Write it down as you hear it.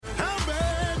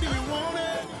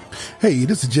Hey,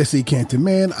 this is Jesse Canty.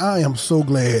 Man, I am so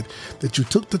glad that you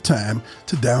took the time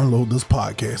to download this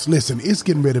podcast. Listen, it's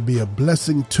getting ready to be a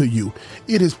blessing to you.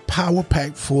 It is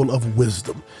power-packed full of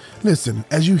wisdom. Listen,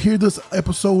 as you hear this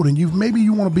episode and maybe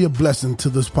you want to be a blessing to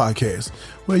this podcast,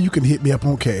 well, you can hit me up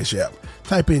on Cash App.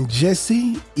 Type in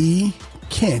Jesse E.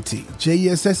 Canty,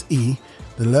 Jesse,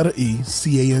 the letter E,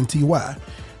 Canty,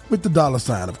 with the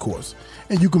 $, of course.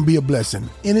 And you can be a blessing.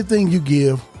 Anything you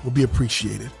give will be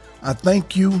appreciated. I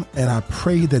thank you, and I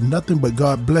pray that nothing but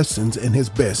God's blessings and his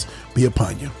best be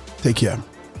upon you. Take care.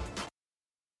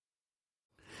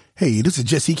 Hey, this is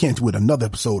Jesse Canty with another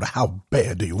episode of How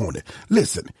Bad Do You Want It?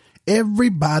 Listen,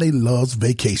 everybody loves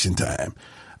vacation time.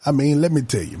 I mean, let me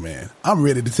tell you, man, I'm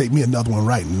ready to take me another one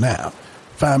right now.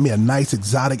 Find me a nice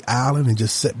exotic island and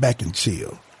just sit back and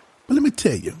chill. But let me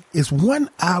tell you, it's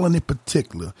one island in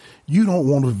particular you don't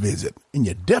want to visit, and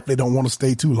you definitely don't want to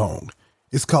stay too long.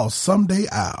 It's called Someday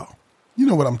Isle. You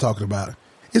know what I'm talking about.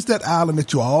 It's that island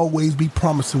that you'll always be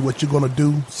promising what you're going to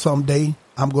do. Someday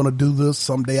I'm going to do this.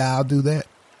 Someday I'll do that.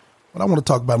 What I want to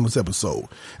talk about in this episode.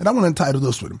 And I want to entitle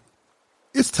this one,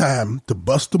 It's Time to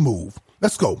Bust a Move.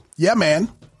 Let's go. Yeah, man.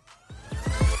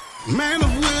 Man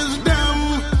of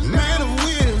wisdom, man of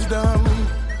wisdom.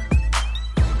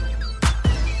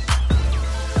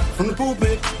 From the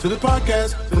pulpit to the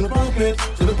podcast, from the pulpit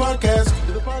to the podcast,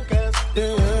 to the podcast,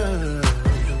 yeah.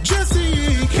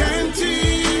 Jesse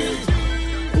Canty,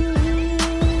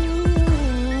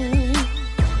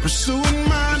 pursuing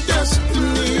my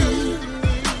destiny,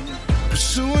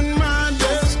 pursuing my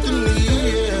destiny,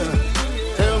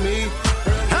 yeah. Tell me,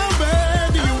 how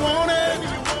bad do you want it?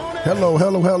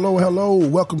 Hello.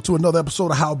 Welcome to another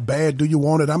episode of How Bad Do You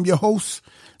Want It? I'm your host,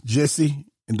 Jesse.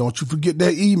 And don't you forget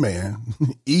that E, man.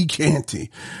 E. Canty.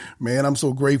 Man, I'm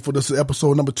so grateful. This is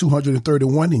episode number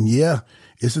 231. And yeah,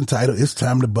 it's entitled, It's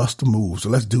Time to Bust a Move. So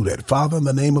let's do that. Father, in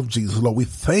the name of Jesus, Lord, we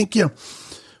thank you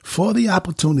for the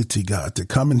opportunity, God, to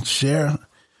come and share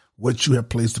what you have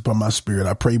placed upon my spirit.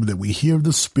 I pray that we hear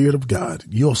the Spirit of God,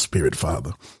 your Spirit,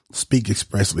 Father, speak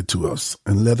expressly to us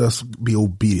and let us be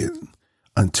obedient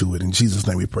unto it. In Jesus'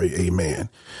 name we pray, amen.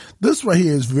 This right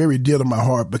here is very dear to my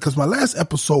heart because my last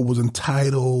episode was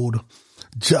entitled,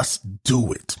 Just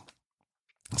Do It.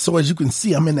 So as you can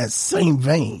see, I'm in that same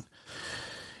vein.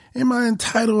 And my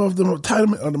title of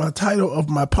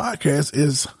my podcast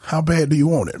is How Bad Do You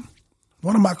Want It?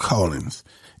 One of my callings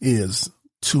is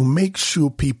to make sure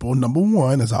people, number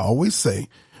one, as I always say,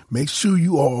 make sure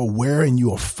you are aware and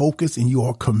you are focused and you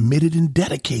are committed and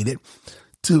dedicated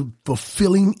to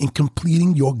fulfilling and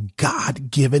completing your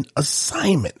God-given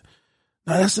assignment.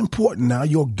 Now that's important now,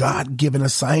 your God-given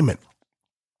assignment,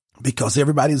 because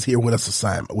everybody's here with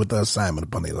the assignment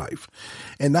upon their life.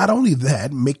 And not only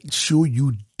that, make sure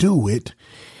you do it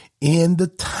in the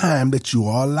time that you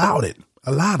are allowed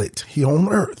it here on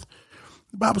earth.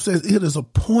 The Bible says it is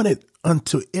appointed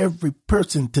unto every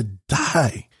person to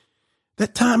die.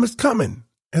 That time is coming.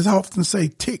 As I often say,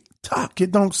 tick tock,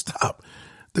 it don't stop.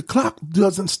 The clock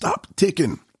doesn't stop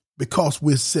ticking because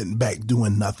we're sitting back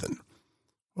doing nothing.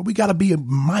 But we got to be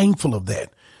mindful of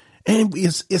that. And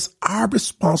it's our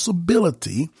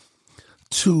responsibility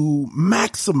to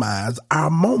maximize our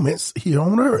moments here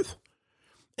on earth.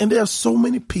 And there are so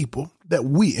many people that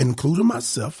we, including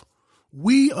myself,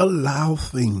 we allow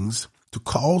things to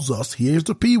cause us, here's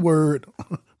the P word,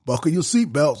 buckle your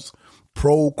seatbelts,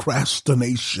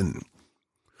 procrastination.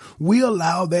 We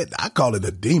allow that, I call it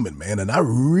a demon, man. And I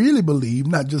really believe,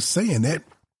 not just saying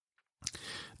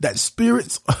that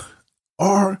spirits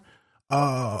are,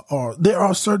 there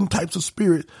are certain types of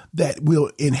spirit that will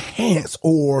enhance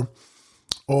or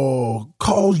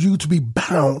cause you to be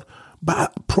bound by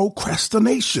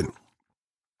procrastination.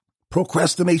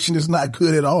 Procrastination is not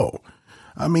good at all.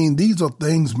 I mean, these are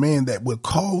things, man, that will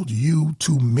cause you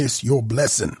to miss your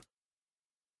blessing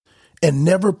and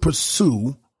never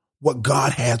pursue what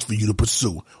God has for you to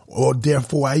pursue, or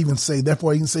therefore I even say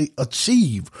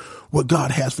achieve what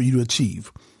God has for you to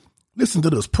achieve. Listen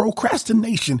to this.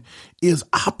 Procrastination is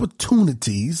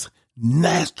opportunity's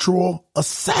natural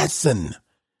assassin.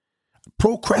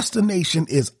 Procrastination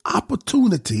is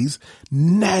opportunity's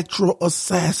natural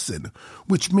assassin,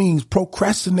 which means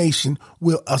procrastination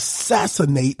will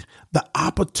assassinate the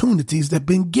opportunities that have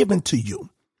been given to you.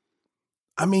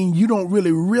 I mean, you don't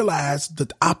really realize the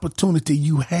opportunity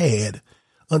you had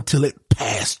until it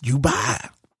passed you by.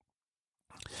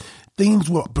 Things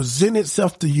will present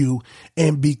itself to you,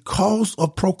 and because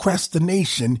of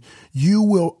procrastination, you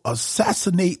will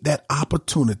assassinate that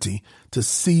opportunity to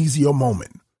seize your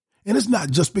moment. And it's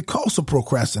not just because of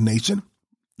procrastination.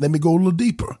 Let me go a little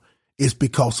deeper. It's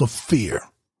because of fear.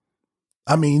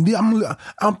 I mean,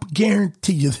 I'm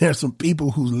guarantee you there's some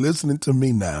people who's listening to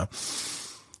me now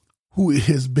who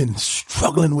has been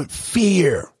struggling with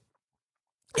fear.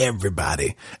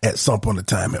 Everybody at some point in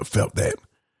time have felt that.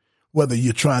 Whether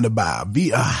you're trying to buy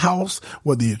a house,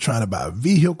 whether you're trying to buy a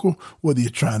vehicle, whether you're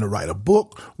trying to write a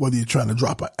book, whether you're trying to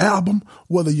drop an album,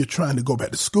 whether you're trying to go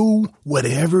back to school,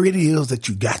 whatever it is that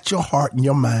you got your heart and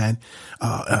your mind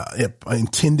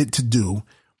intended to do,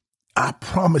 I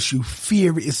promise you,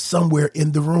 fear is somewhere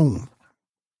in the room.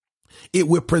 It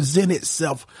will present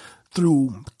itself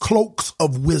through cloaks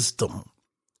of wisdom.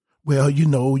 Well,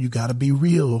 you got to be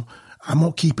real. I'm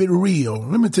going to keep it real.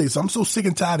 Let me tell you something. I'm so sick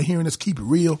and tired of hearing this keep it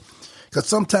real, because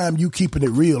sometimes you keeping it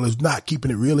real is not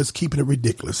keeping it real. It's keeping it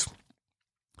ridiculous.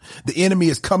 The enemy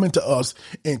is coming to us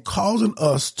and causing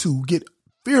us to get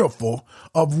fearful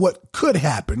of what could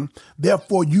happen.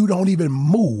 Therefore, you don't even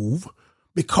move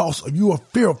because you are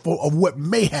fearful of what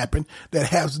may happen that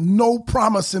has no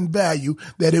promise and value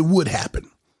that it would happen.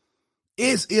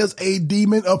 It is a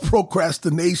demon of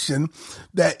procrastination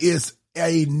that is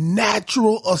a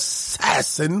natural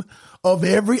assassin of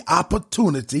every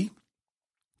opportunity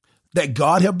that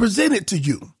God has presented to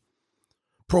you.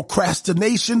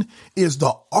 Procrastination is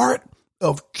the art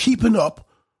of keeping up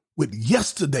with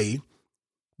yesterday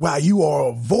while you are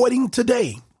avoiding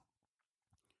today.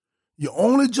 You're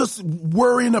only just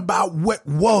worrying about what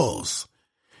was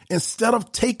instead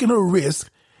of taking a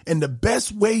risk. And the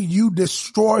best way you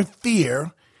destroy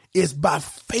fear is by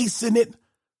facing it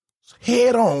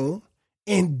head on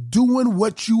and doing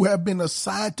what you have been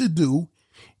assigned to do,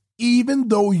 even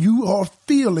though you are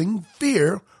feeling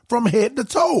fear from head to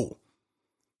toe.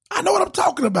 I know what I'm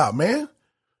talking about, man.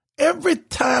 Every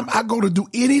time I go to do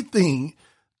anything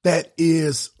that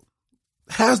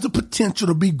has the potential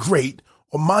to be great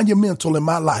or monumental in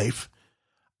my life,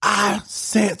 I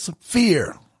sense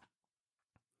fear.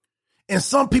 And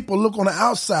some people look on the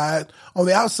outside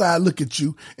look at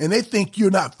you and they think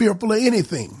you're not fearful of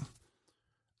anything.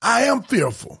 I am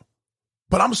fearful,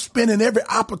 but I'm spending every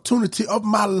opportunity of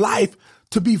my life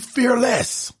to be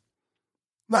fearless.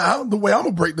 Now, the way I'm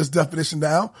going to break this definition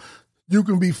down, you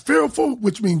can be fearful,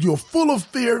 which means you're full of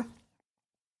fear,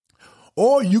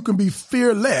 or you can be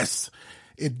fearless.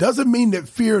 It doesn't mean that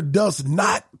fear does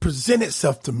not present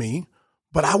itself to me,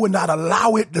 but I would not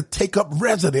allow it to take up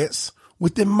residence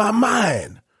within my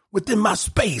mind, within my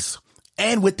space,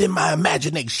 and within my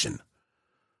imagination,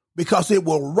 because it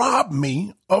will rob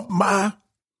me of my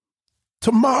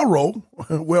tomorrow,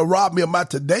 will rob me of my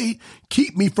today,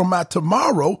 keep me from my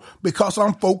tomorrow, because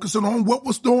I'm focusing on what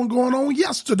was going on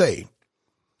yesterday.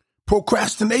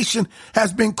 Procrastination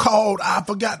has been called, I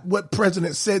forgot what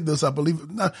president said this, I believe,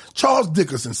 Charles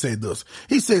Dickinson said this.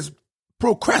 He says,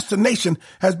 procrastination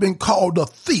has been called a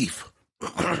thief.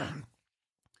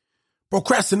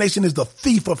 Procrastination is the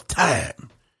thief of time.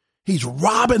 He's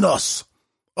robbing us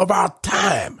of our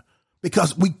time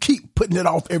because we keep putting it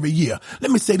off every year.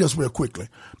 Let me say this real quickly.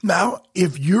 Now,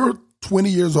 if you're 20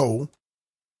 years old,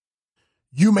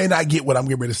 you may not get what I'm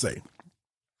getting ready to say.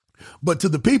 But to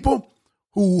the people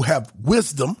who have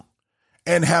wisdom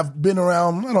and have been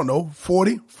around,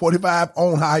 40, 45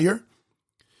 on higher,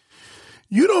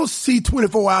 you don't see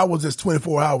 24 hours as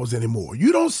 24 hours anymore.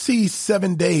 You don't see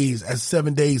 7 days as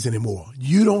 7 days anymore.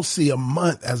 You don't see a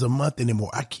month as a month anymore.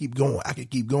 I keep going. I can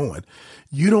keep going.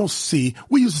 You don't see,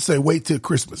 we used to say, wait till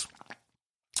Christmas.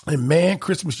 And man,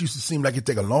 Christmas used to seem like it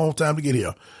take a long time to get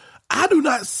here. I do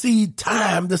not see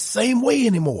time the same way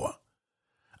anymore.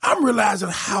 I'm realizing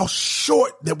how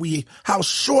short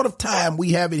of time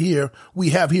we have here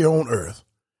on earth.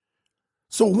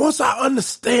 So once I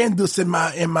understand this in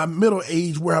my middle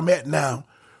age where I'm at now,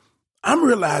 I'm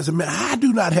realizing, man, I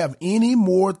do not have any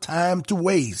more time to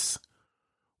waste,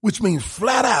 which means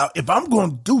flat out, if I'm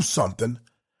going to do something,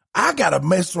 I got to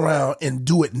mess around and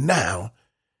do it now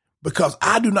because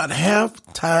I do not have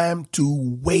time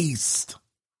to waste.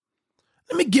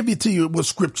 Let me give to you what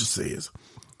scripture says.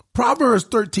 Proverbs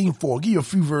 13:4, I'll give you a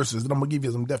few verses and I'm going to give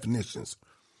you some definitions.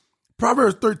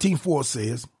 Proverbs 13:4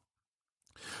 says,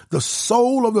 the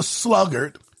soul of the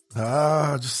sluggard,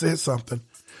 I just said something,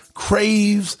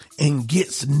 craves and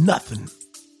gets nothing.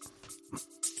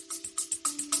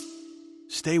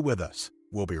 Stay with us.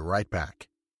 We'll be right back.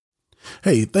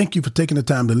 Hey, thank you for taking the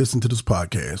time to listen to this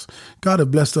podcast. God has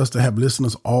blessed us to have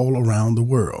listeners all around the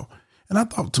world. And I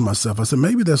thought to myself, I said,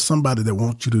 maybe there's somebody that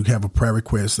wants you to have a prayer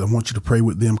request. I want you to pray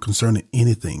with them concerning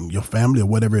anything, your family or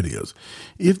whatever it is.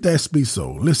 If that be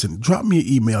so, listen, drop me an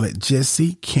email at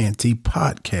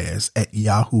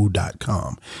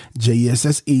jessecantypodcast@yahoo.com.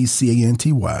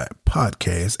 JSSECANTY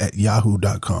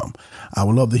podcast@yahoo.com. I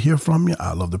would love to hear from you.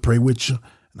 I love to pray with you.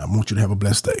 And I want you to have a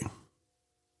blessed day.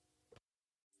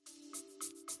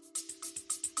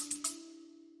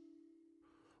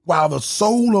 while the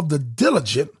soul of the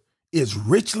diligent is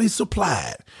richly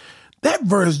supplied. That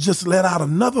verse just let out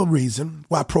another reason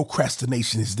why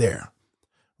procrastination is there.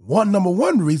 Number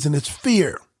one reason is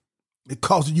fear. It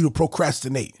causes you to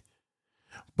procrastinate.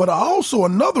 But also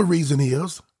another reason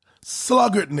is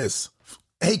sluggardness,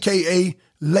 aka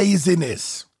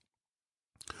laziness.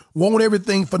 Want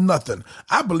everything for nothing.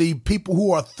 I believe people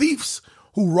who are thieves,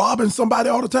 who robbing somebody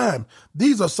all the time,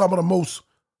 these are some of the most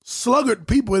sluggard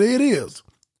people it is.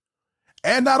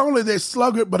 And not only they're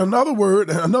sluggard, but another word,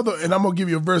 and I'm going to give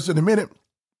you a verse in a minute,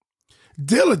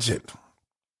 diligent.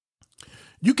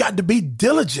 You got to be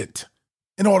diligent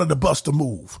in order to bust a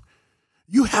move.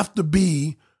 You have to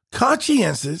be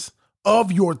conscientious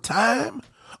of your time,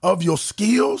 of your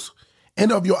skills,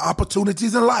 and of your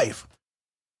opportunities in life.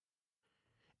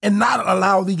 And not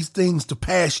allow these things to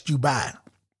pass you by.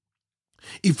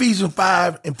 Ephesians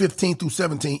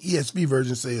 5:15-17, ESV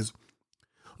version says,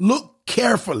 look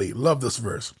carefully, love this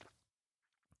verse.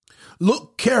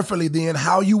 Look carefully then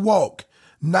how you walk,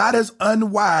 not as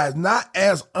unwise,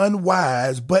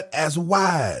 but as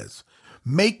wise,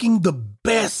 making the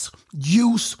best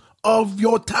use of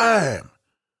your time.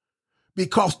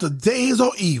 Because the days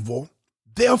are evil,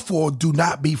 therefore do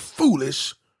not be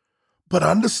foolish, but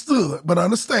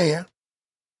understand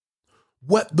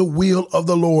what the will of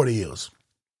the Lord is.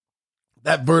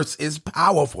 That verse is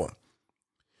powerful.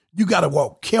 You got to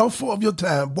walk careful of your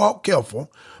time, walk careful,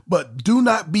 but do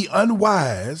not be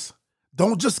unwise.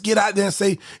 Don't just get out there and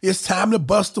say, it's time to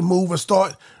bust a move and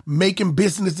start making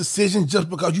business decisions just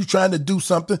because you're trying to do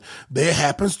something. That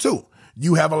happens too.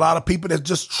 You have a lot of people that's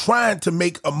just trying to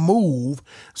make a move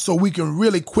so we can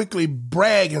really quickly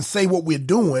brag and say what we're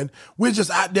doing. We're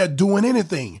just out there doing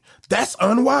anything. That's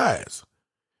unwise.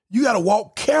 You got to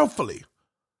walk carefully.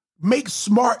 Make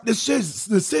smart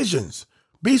decisions.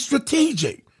 Be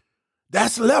strategic.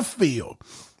 That's left field.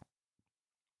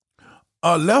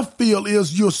 Left field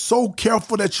is you're so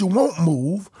careful that you won't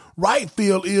move. Right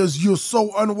field is you're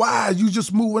so unwise, you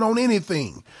just moving on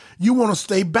anything. You want to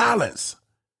stay balanced.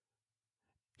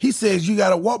 He says you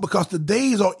got to walk because the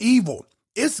days are evil.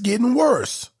 It's getting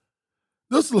worse.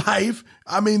 This life,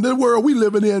 the world we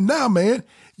living in now, man,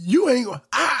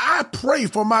 I pray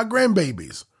for my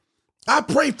grandbabies. I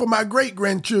pray for my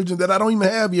great-grandchildren that I don't even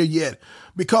have here yet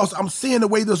because I'm seeing the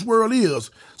way this world is.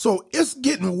 So it's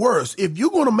getting worse. If you're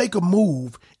going to make a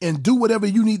move and do whatever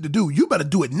you need to do, you better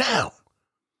do it now.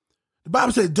 The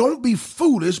Bible says, don't be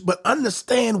foolish, but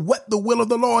understand what the will of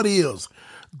the Lord is.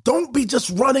 Don't be just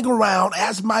running around,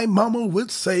 as my mama would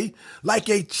say, like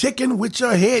a chicken with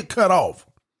your head cut off.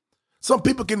 Some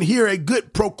people can hear a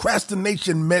good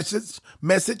procrastination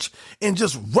message and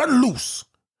just run loose.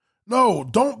 No,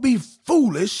 don't be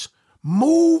foolish.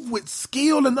 Move with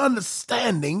skill and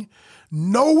understanding,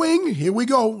 knowing, here we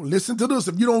go, listen to this.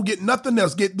 If you don't get nothing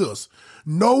else, get this.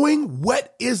 Knowing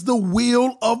what is the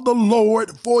will of the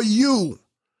Lord for you.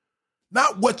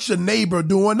 Not what your neighbor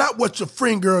doing, not what your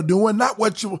friend girl doing, not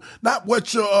what your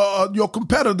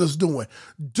competitors doing.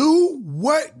 Do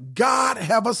what God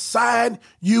have assigned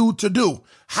you to do.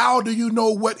 How do you know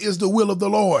what is the will of the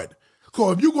Lord?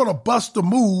 So if you're going to bust a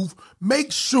move,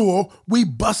 make sure we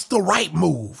bust the right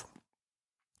move.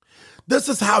 This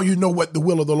is how you know what the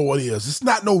will of the Lord is. It's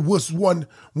not what's one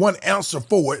answer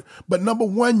for it. But number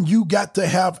one, you got to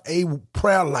have a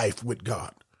prayer life with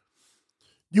God.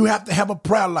 You have to have a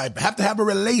prayer life, have to have a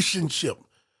relationship.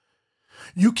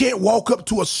 You can't walk up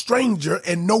to a stranger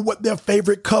and know what their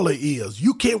favorite color is.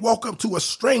 You can't walk up to a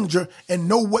stranger and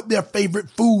know what their favorite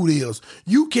food is.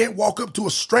 You can't walk up to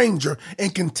a stranger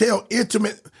and can tell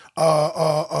intimate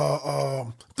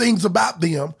things about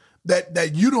them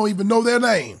that you don't even know their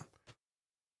name.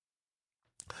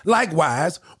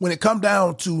 Likewise, when it comes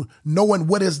down to knowing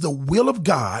what is the will of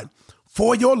God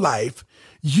for your life,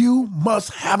 you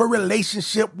must have a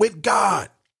relationship with God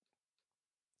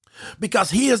because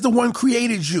he is the one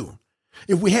created you.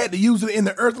 If we had to use it in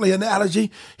the earthly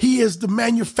analogy, he is the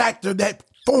manufacturer that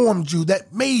formed you,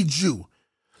 that made you.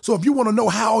 So if you want to know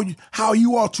how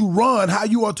you are to run, how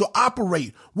you are to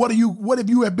operate, what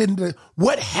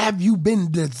have you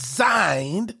been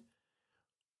designed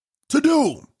to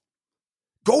do?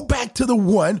 Go back to the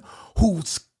one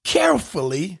who's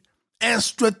carefully and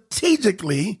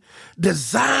strategically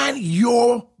design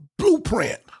your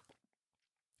blueprint.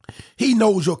 He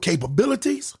knows your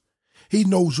capabilities. He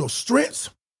knows your strengths.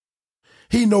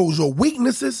 He knows your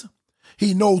weaknesses.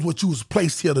 He knows what you was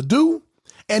placed here to do.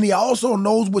 And he also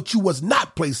knows what you was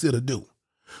not placed here to do.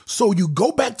 So you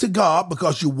go back to God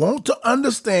because you want to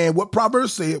understand what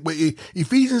Proverbs said, what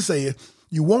Ephesians said.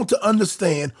 You want to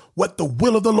understand what the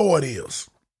will of the Lord is.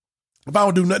 if I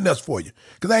don't do nothing else for you.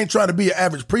 Because I ain't trying to be an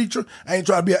average preacher. I ain't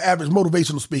trying to be an average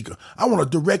motivational speaker. I want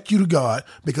to direct you to God,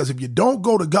 because if you don't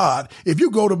go to God, if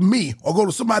you go to me or go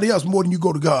to somebody else more than you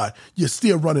go to God, you're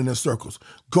still running in circles.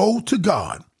 Go to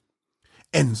God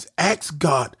and ask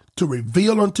God to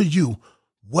reveal unto you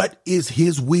what is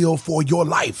his will for your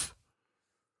life.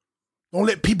 Don't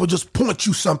let people just point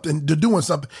you something to doing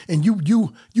something, and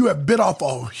you have bit off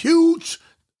a huge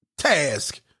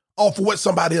task off of what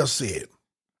somebody else said.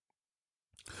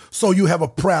 So you have a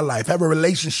prayer life, have a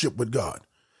relationship with God.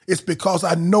 It's because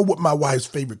I know what my wife's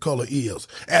favorite color is,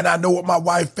 and I know what my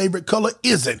wife's favorite color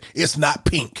isn't. It's not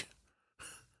pink.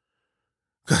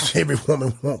 Because every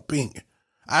woman wants pink.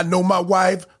 I know my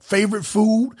wife's favorite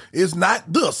food is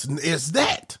not this, it's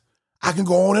that. I can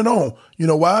go on and on. You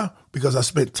know why? Because I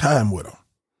spent time with her.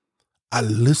 I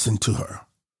listened to her.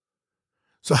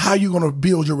 So how are you going to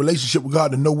build your relationship with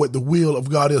God to know what the will of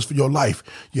God is for your life?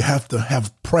 You have to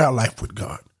have prayer life with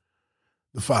God,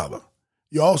 the Father.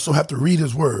 You also have to read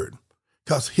his word,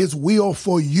 because his will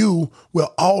for you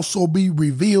will also be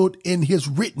revealed in his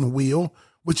written will,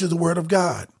 which is the word of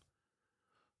God.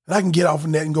 And I can get off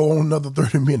on that and go on another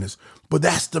 30 minutes, but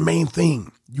that's the main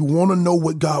thing. You want to know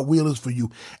what God's will is for you.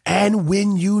 And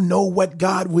when you know what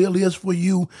God's will is for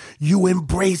you, you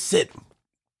embrace it.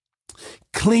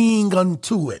 Cling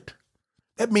unto it.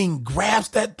 That means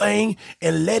grasp that thing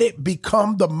and let it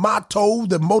become the motto,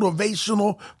 the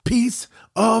motivational piece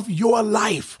of your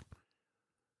life.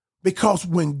 Because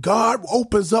when God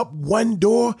opens up one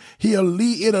door, it'll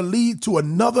lead to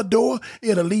another door.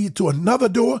 It'll lead to another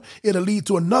door. It'll lead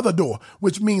to another door,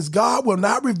 which means God will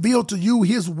not reveal to you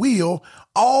his will,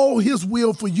 all his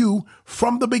will for you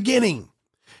from the beginning.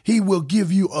 He will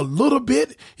give you a little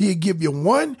bit. He'll give you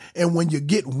one. And when you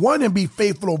get one and be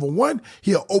faithful over one,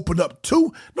 he'll open up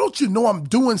two. Don't you know I'm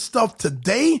doing stuff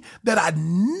today that I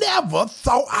never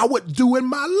thought I would do in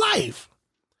my life?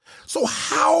 So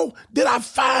how did I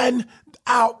find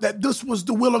out that this was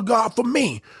the will of God for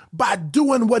me? By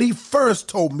doing what he first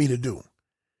told me to do.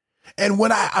 And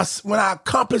when I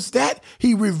accomplished that,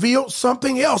 he revealed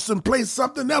something else and placed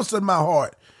something else in my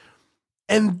heart.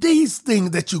 And these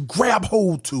things that you grab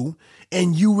hold to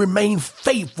and you remain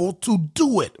faithful to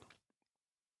do it.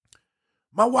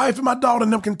 My wife and my daughter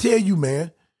and them can tell you,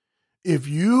 man, if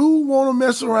you want to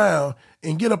mess around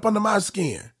and get up under my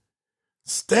skin,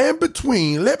 stand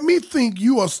between, let me think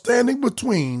you are standing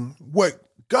between what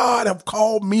God have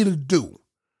called me to do.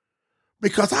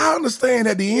 Because I understand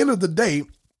at the end of the day,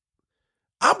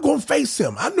 I'm going to face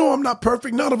him. I know I'm not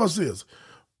perfect. None of us is.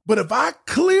 But if I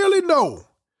clearly know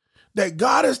that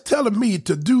God is telling me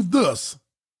to do this,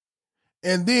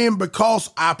 and then because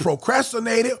I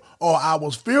procrastinated or I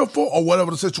was fearful or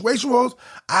whatever the situation was,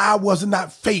 I was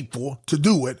not faithful to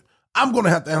do it, I'm going to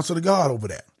have to answer to God over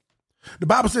that. The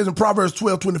Bible says in Proverbs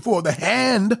 12:24, the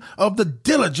hand of the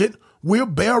diligent will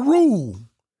bear rule,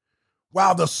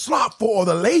 while the slothful or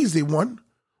the lazy one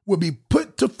will be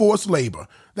put to forced labor.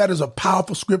 That is a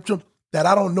powerful scripture that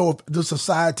I don't know if the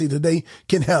society today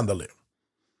can handle it.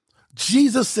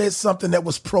 Jesus said something that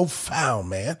was profound,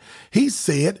 man. He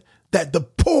said that the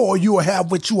poor you will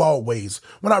have with you always.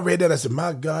 When I read that, I said,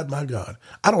 my God, my God.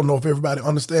 I don't know if everybody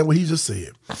understands what he just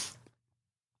said.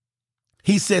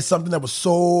 He said something that was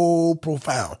so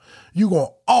profound. You're going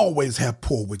to always have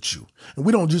poor with you. And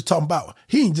we don't just talk about,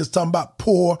 he ain't just talking about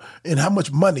poor and how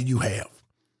much money you have.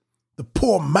 The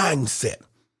poor mindset.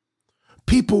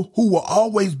 People who will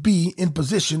always be in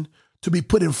position to be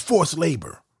put in forced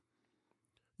labor.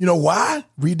 You know why?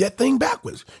 Read that thing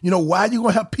backwards. You know why you're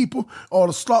going to have people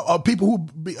or people who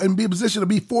be in a position to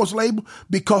be forced labor?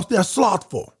 Because they're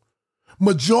slothful.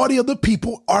 Majority of the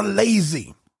people are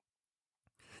lazy.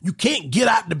 You can't get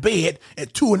out the bed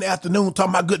at 2 in the afternoon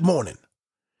talking about good morning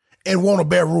and want to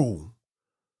bear rule.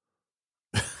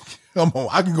 Come on,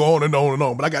 I can go on and on and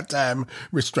on, but I got time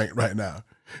restraint right now.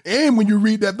 And when you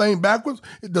read that thing backwards,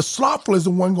 the slothful is the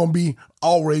one going to be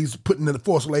always putting in the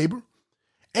forced labor.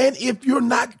 And if you're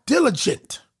not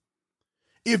diligent,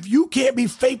 if you can't be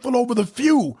faithful over the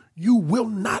few, you will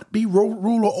not be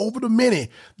ruler over the many.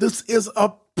 This is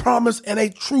a promise and a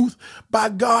truth by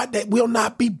God that will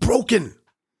not be broken.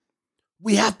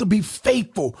 We have to be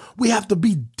faithful. We have to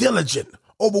be diligent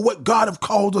over what God has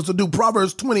called us to do.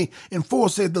 Proverbs 20:4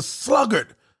 said, the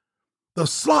sluggard, the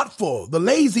slothful, the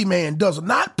lazy man does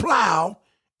not plow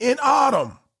in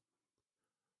autumn,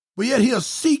 but yet he'll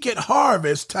seek at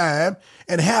harvest time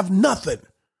and have nothing.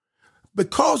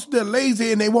 Because they're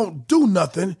lazy and they won't do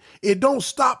nothing, it don't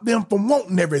stop them from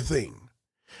wanting everything.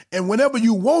 And whenever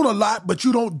you want a lot, but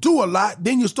you don't do a lot,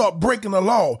 then you start breaking the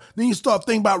law. Then you start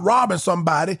thinking about robbing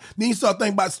somebody. Then you start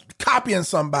thinking about copying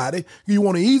somebody. You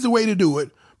want an easy way to do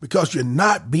it because you're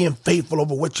not being faithful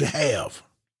over what you have.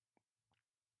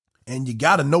 And you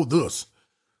got to know this.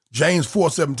 James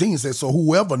 4:17 says, so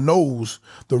whoever knows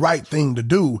the right thing to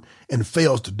do and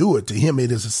fails to do it, to him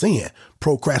it is a sin.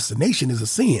 Procrastination is a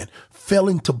sin.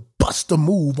 Failing to bust a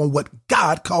move on what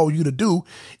God called you to do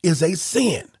is a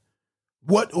sin.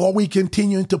 What are we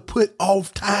continuing to put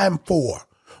off time for?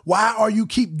 Why are you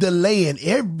keep delaying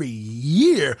every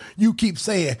year? You keep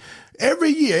saying every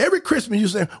year, every Christmas, you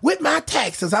say, with my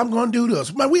taxes, I'm going to do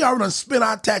this. Man, we already spent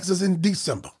our taxes in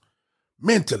December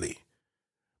mentally.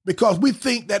 Because we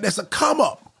think that there's a come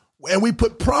up and we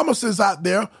put promises out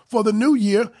there for the new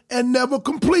year and never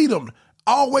complete them,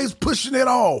 always pushing it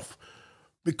off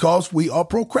because we are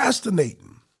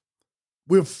procrastinating.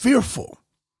 We're fearful.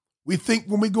 We think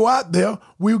when we go out there,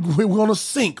 we're going to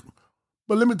sink.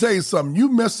 But let me tell you something.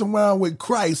 You messing around with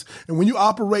Christ and when you're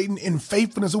operating in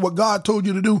faithfulness of what God told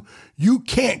you to do, you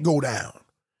can't go down.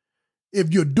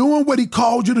 If you're doing what he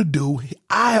called you to do,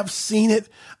 I have seen it.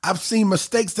 I've seen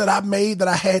mistakes that I've made that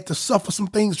I had to suffer some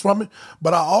things from it.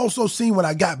 But I also seen when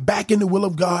I got back in the will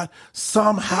of God,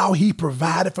 somehow he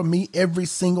provided for me every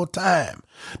single time.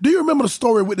 Do you remember the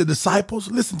story with the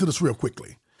disciples? Listen to this real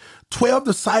quickly. 12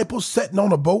 disciples sitting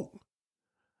on a boat.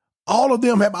 All of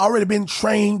them have already been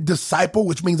trained disciple,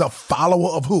 which means a follower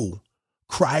of who?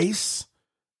 Christ.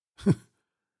 Do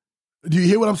you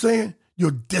hear what I'm saying?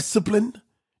 You're disciplined.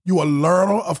 You a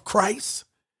learner of Christ.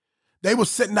 They were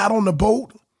sitting out on the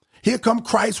boat. Here come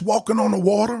Christ walking on the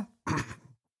water.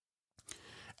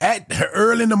 At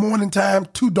early in the morning time,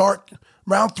 too dark,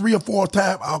 around 3 or 4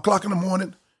 o'clock in the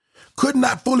morning. Could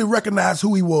not fully recognize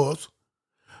who he was.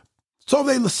 So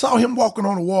they saw him walking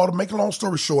on the water. Make a long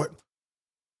story short,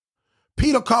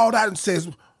 Peter called out and says,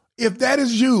 if that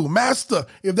is you, Master,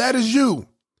 if that is you,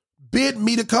 bid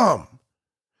me to come.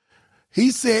 He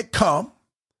said, come.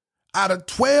 Out of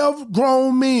 12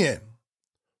 grown men,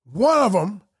 one of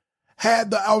them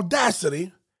had the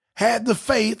audacity, had the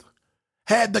faith,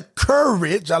 had the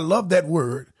courage, I love that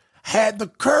word, had the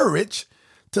courage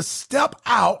to step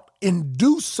out and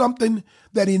do something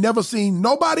that he never seen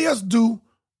nobody else do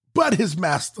but his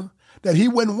master, that he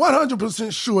wasn't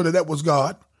 100% sure that was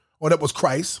God or that was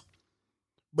Christ.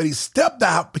 But he stepped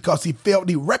out because he felt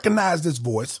he recognized his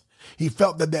voice. He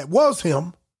felt that was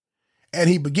him, and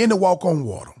he began to walk on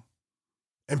water.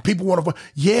 And people want to,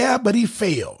 yeah, but he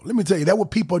failed. Let me tell you, that's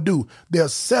what people do. They're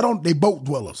boat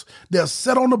dwellers. They'll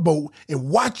sit on the boat and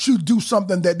watch you do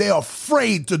something that they're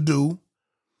afraid to do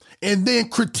and then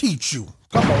critique you.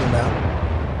 Come on now.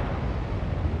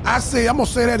 I'm going to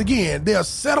say that again. They'll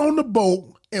sit on the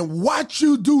boat and watch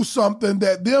you do something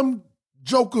that them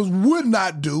jokers would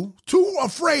not do, too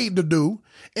afraid to do,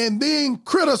 and then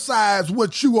criticize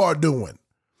what you are doing.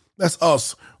 That's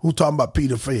us who talking about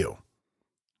Peter failed.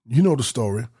 You know the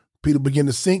story. Peter began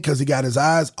to sink because he got his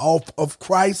eyes off of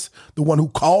Christ, the one who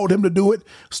called him to do it,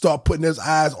 start putting his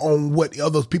eyes on what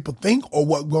other people think or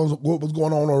what was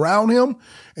going on around him,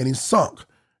 and he sunk.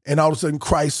 And all of a sudden,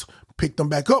 Christ picked him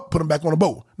back up, put him back on the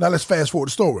boat. Now let's fast forward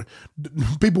the story.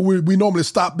 People, we normally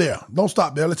stop there. Don't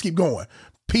stop there. Let's keep going.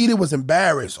 Peter was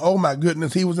embarrassed. Oh my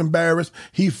goodness, he was embarrassed.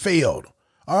 He failed.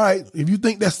 All right, if you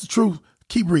think that's the truth,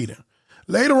 keep reading.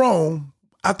 Later on,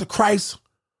 after Christ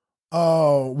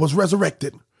was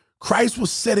resurrected, Christ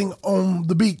was sitting on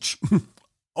the beach,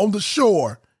 on the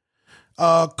shore,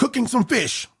 cooking some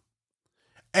fish.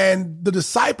 And the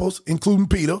disciples, including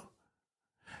Peter,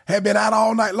 had been out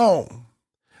all night long.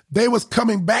 They was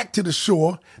coming back to the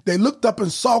shore. They looked up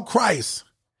and saw Christ.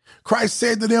 Christ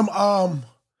said to them,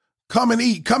 come and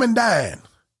eat, come and dine.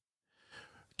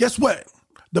 Guess what?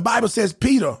 The Bible says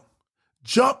Peter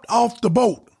jumped off the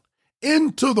boat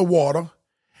into the water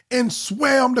and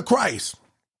swam to Christ.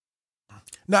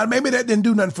 Now, maybe that didn't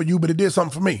do nothing for you, but it did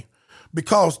something for me,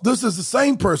 because this is the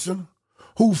same person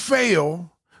who failed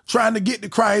trying to get to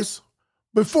Christ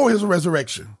before his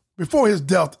resurrection, before his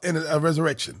death and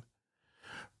resurrection.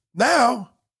 Now,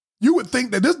 you would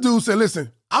think that this dude said,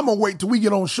 listen, I'm going to wait till we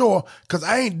get on shore because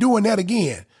I ain't doing that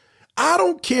again. I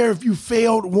don't care if you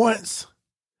failed once.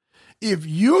 If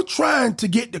you're trying to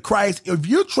get to Christ, if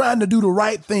you're trying to do the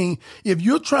right thing, if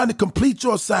you're trying to complete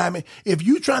your assignment, if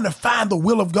you're trying to find the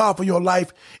will of God for your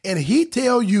life, and he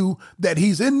tell you that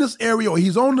he's in this area or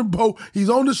he's on the boat,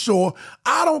 he's on the shore,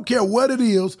 I don't care what it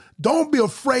is, don't be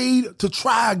afraid to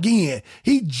try again.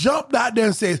 He jumped out there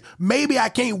and says, maybe I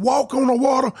can't walk on the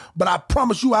water, but I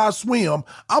promise you I'll swim.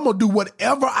 I'm going to do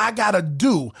whatever I got to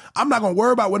do. I'm not going to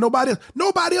worry about what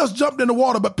nobody else jumped in the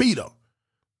water but Peter.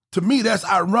 To me, that's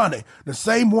ironic. The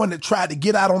same one that tried to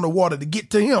get out on the water to get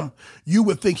to him, you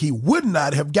would think he would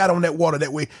not have got on that water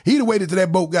that way. He'd have waited till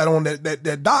that boat got on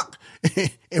that dock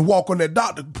and walk on that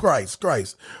dock to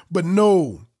Christ. But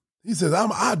no, he says,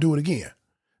 I'll do it again.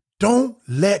 Don't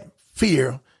let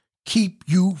fear keep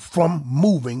you from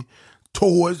moving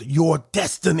towards your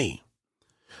destiny.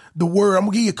 The word, I'm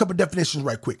going to give you a couple definitions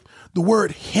right quick. The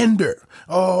word hinder.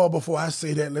 Oh, before I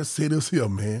say that, let's say this here,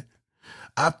 man.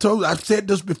 I've said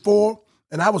this before,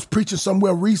 and I was preaching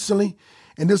somewhere recently,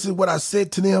 and this is what I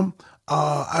said to them.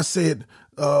 I said,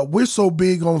 we're so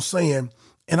big on saying,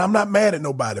 and I'm not mad at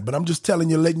nobody, but I'm just telling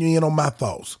you, letting you in on my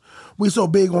thoughts. We're so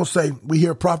big on say, we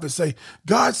hear prophets say,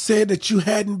 God said that you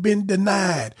hadn't been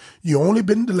denied. You only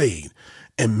been delayed.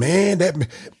 And man, that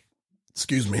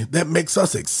makes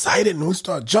us excited, and we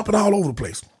start jumping all over the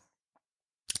place.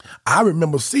 I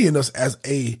remember seeing us as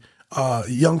a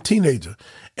young teenager,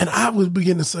 and I was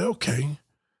beginning to say, okay,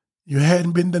 you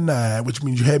hadn't been denied, which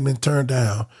means you hadn't been turned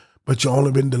down, but you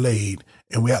only been delayed,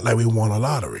 and we act like we won a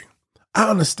lottery. I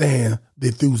understand the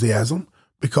enthusiasm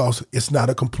because it's not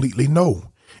a completely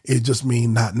no. It just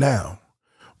means not now.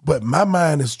 But my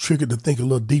mind is triggered to think a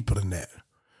little deeper than that.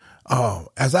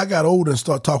 As I got older and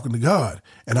started talking to God,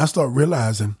 and I started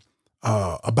realizing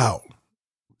about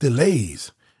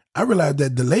delays, I realized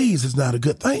that delays is not a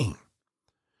good thing.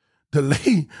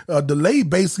 Delay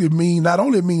basically not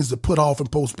only means to put off and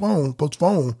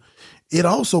postpone, it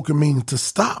also can mean to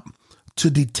stop, to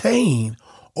detain,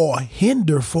 or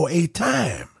hinder for a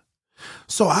time.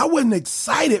 So I wasn't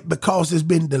excited because it's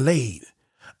been delayed.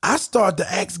 I started to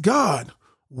ask God,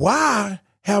 why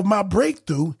have my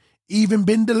breakthrough even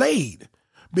been delayed?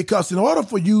 Because in order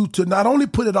for you to not only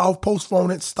put it off,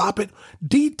 postpone it, stop it,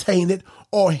 detain it,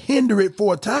 or hinder it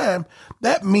for a time,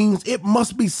 that means it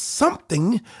must be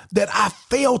something that I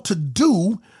failed to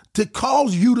do to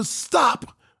cause you to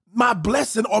stop my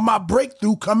blessing or my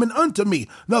breakthrough coming unto me.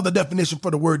 Another definition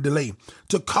for the word delay: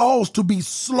 to cause to be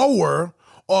slower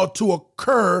or to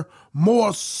occur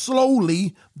more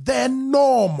slowly than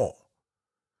normal.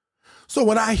 So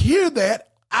when I hear that,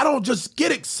 I don't just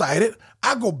get excited.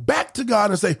 I go back to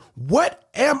God and say, what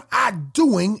am I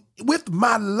doing with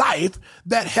my life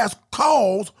that has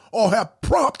caused or have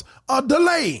prompted a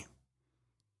delay?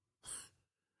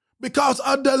 Because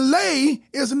a delay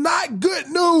is not good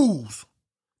news.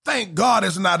 Thank God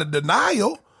it's not a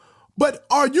denial. But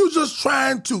are you just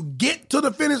trying to get to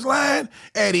the finish line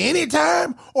at any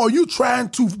time? Or are you trying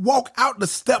to walk out the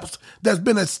steps that's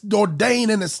been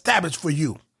ordained and established for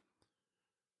you?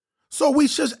 So we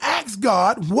should ask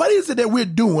God, what is it that we're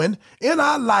doing in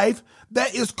our life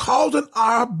that is causing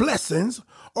our blessings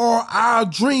or our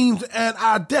dreams and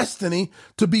our destiny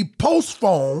to be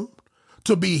postponed,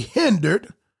 to be hindered,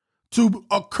 to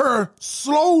occur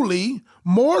slowly,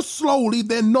 more slowly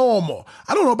than normal?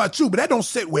 I don't know about you, but that don't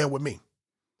sit well with me.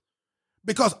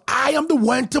 Because I am the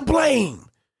one to blame.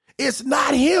 It's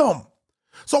not him.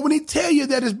 So when he tell you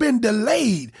that it's been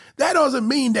delayed, that doesn't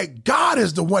mean that God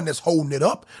is the one that's holding it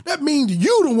up. That means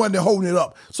you the one that's holding it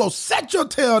up. So set your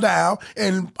tail down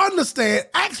and understand,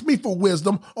 ask me for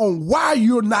wisdom on why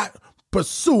you're not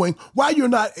pursuing, why you're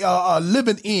not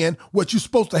living in what you're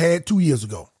supposed to have 2 years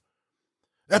ago.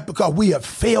 That's because we have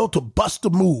failed to bust a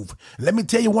move. Let me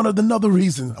tell you another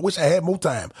reason. I wish I had more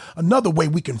time. Another way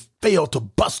we can fail to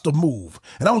bust a move.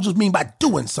 And I don't just mean by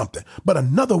doing something, but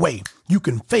another way you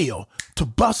can fail to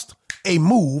bust a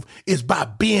move is by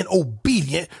being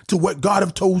obedient to what God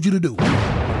have told you to do.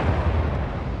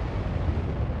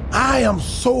 I am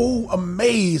so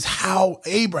amazed how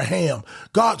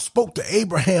God spoke to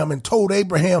Abraham and told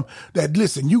Abraham that,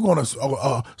 listen, you're going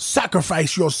to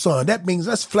sacrifice your son. That means,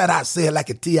 that's flat out said like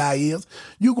a TI is,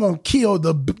 you're going to kill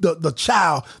the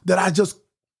child that I just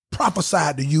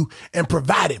prophesied to you and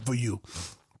provided for you.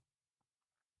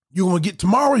 You're going to get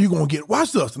tomorrow,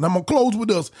 watch this, and I'm going to close with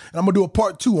this, and I'm going to do a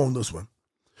part 2 on this one.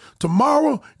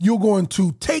 Tomorrow, you're going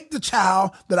to take the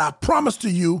child that I promised to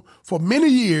you for many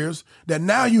years, that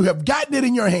now you have gotten it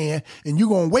in your hand, and you're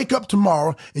going to wake up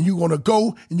tomorrow, and you're going to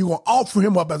go, and you're going to offer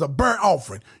him up as a burnt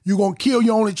offering. You're going to kill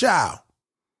your only child.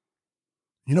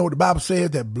 You know what the Bible says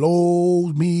that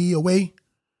blows me away?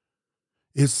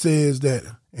 It says that,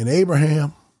 and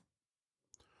Abraham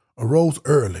arose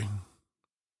early,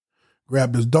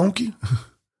 grabbed his donkey,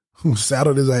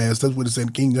 saddled his ass, that's what it said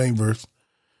in King James verse,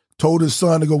 told his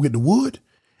son to go get the wood,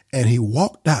 and he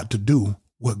walked out to do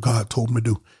what God told him to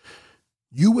do.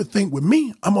 You would think with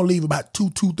me, I'm going to leave about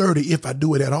 2:30 if I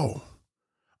do it at all.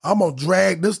 I'm going to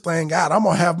drag this thing out. I'm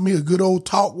going to have me a good old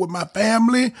talk with my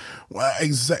family. Well,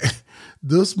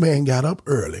 this man got up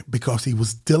early because he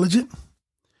was diligent.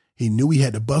 He knew he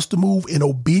had to bust a move in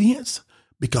obedience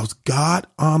because God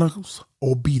honors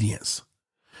obedience.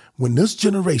 When this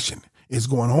generation is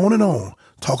going on and on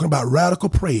talking about radical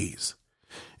praise,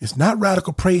 it's not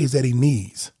radical praise that he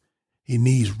needs. He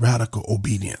needs radical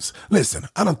obedience. Listen,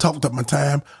 I done talked up my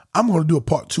time. I'm going to do a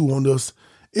part 2 on this.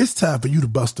 It's time for you to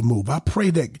bust a move. I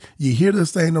pray that you hear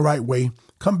this thing the right way.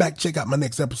 Come back, check out my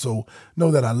next episode.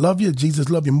 Know that I love you. Jesus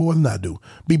loves you more than I do.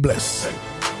 Be blessed.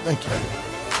 Thank you.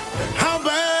 How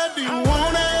bad do you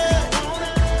want it?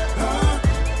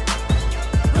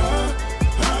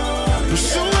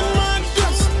 Pursuing my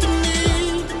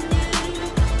destiny.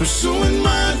 Pursuing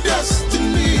my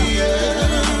destiny,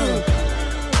 yeah.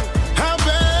 How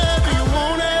bad do you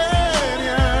want it?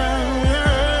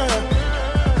 Yeah.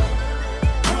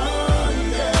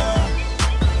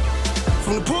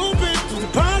 From the pulpit to the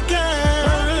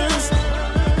podcast.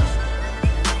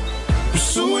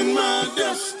 Pursuing my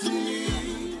destiny.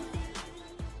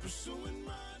 Pursuing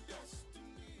my destiny.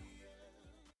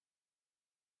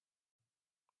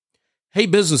 Hey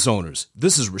business owners,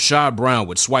 this is Rashad Brown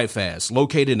with SwipeFast,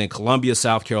 located in Columbia,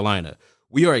 South Carolina.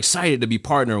 We are excited to be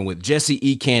partnering with Jesse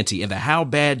E. Canty and the How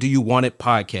Bad Do You Want It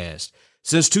podcast.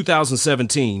 Since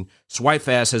 2017,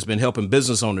 SwipeFast has been helping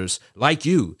business owners like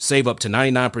you save up to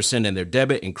 99% in their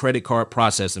debit and credit card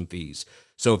processing fees.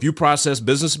 So if you process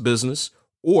business to business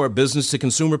or business to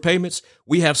consumer payments,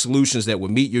 we have solutions that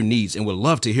will meet your needs and would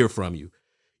love to hear from you.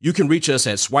 You can reach us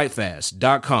at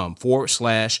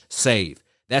swipefast.com/save.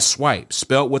 That's swipe,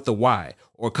 spelled with the Y,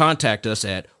 or contact us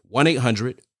at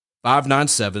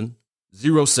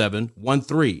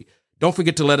 1-800-597-0713. Don't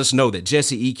forget to let us know that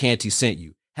Jesse E. Canty sent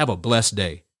you. Have a blessed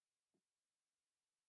day.